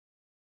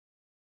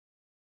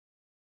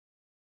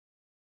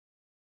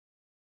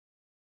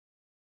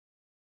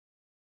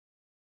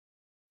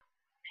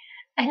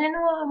أهلا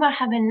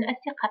ومرحبا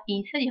أصدقائي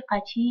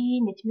صديقاتي،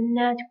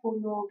 نتمنى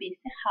تكونوا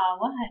بصحة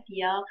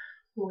وعافية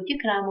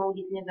وذكرى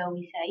مولد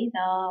نبوي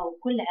سعيدة،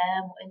 وكل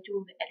عام وأنتم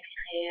بألف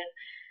خير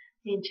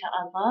إن شاء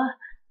الله.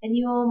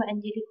 اليوم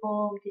عندي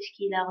لكم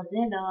تشكيلة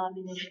غزالة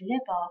من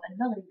الجلابة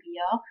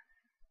المغربية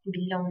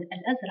باللون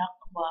الأزرق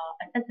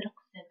والأزرق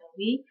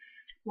السماوي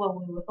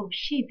أو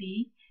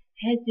الشيبي.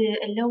 هذا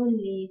اللون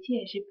اللي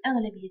تعجب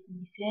أغلبية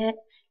النساء،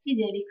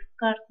 لذلك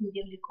فكرت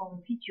ندير لكم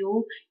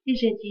فيديو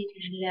لجديد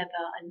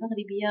الجلابة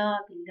المغربية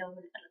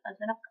باللون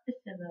الأزرق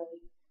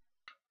السماوي،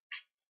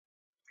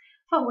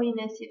 فهو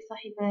يناسب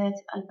صاحبات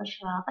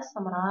البشرة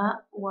السمراء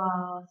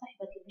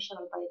وصاحبة البشرة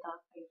البيضاء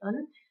أيضا.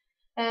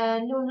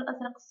 اللون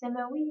الأزرق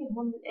السماوي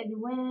هو من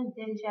الألوان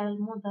الدارجة على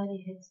الموضة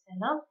لهذه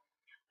السنة.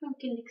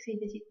 يمكن لك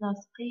سيدتي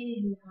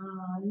تناسقيه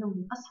مع اللون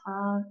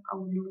الأصفر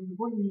أو اللون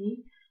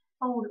البني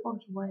أو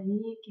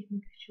الأرجواني كيف ما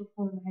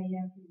تشوفون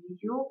معايا في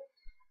الفيديو.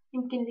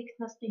 يمكن لك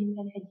تنسقيه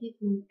مع العديد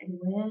من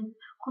الألوان،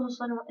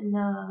 خصوصا وأن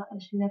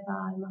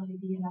الجلابة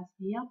المغربية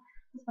العصرية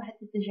أصبحت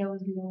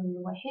تتجاوز اللون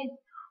الواحد،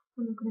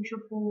 وممكن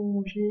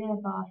نشوفو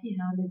جلابة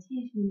فيها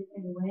مزيج من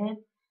الألوان،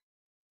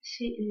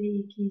 الشيء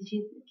اللي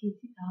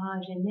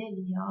كيزيدها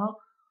جمالية.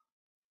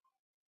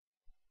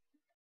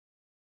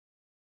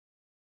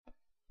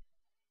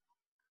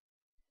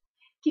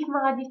 كيف ما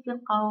غادي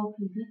تلقاو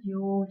في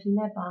الفيديو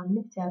جلابة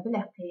منبتة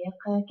بالعقيق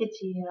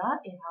كتجي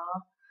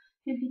رائعة.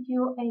 في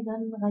الفيديو أيضا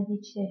غادي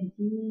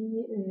تشاهدي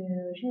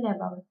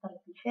جلابة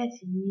بالطرز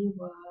الفاتي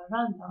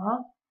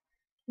والراندا.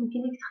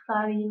 يمكنك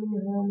تختاري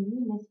منهم اللي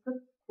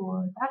يناسبك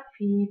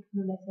وتعرفي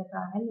بالمناسبة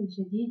على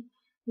الجديد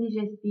اللي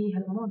جات به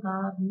الموضة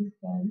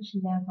بالنسبة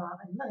للجلابة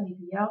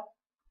المغربية.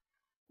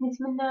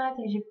 نتمنى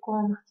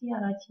تعجبكم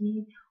اختياراتي،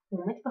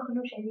 وما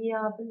تبخلوش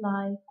عليا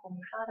باللايك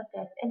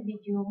ومشاركة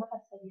الفيديو مع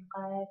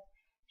الصديقات.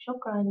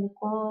 شكرا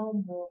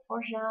لكم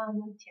وفرجة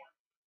ممتعة.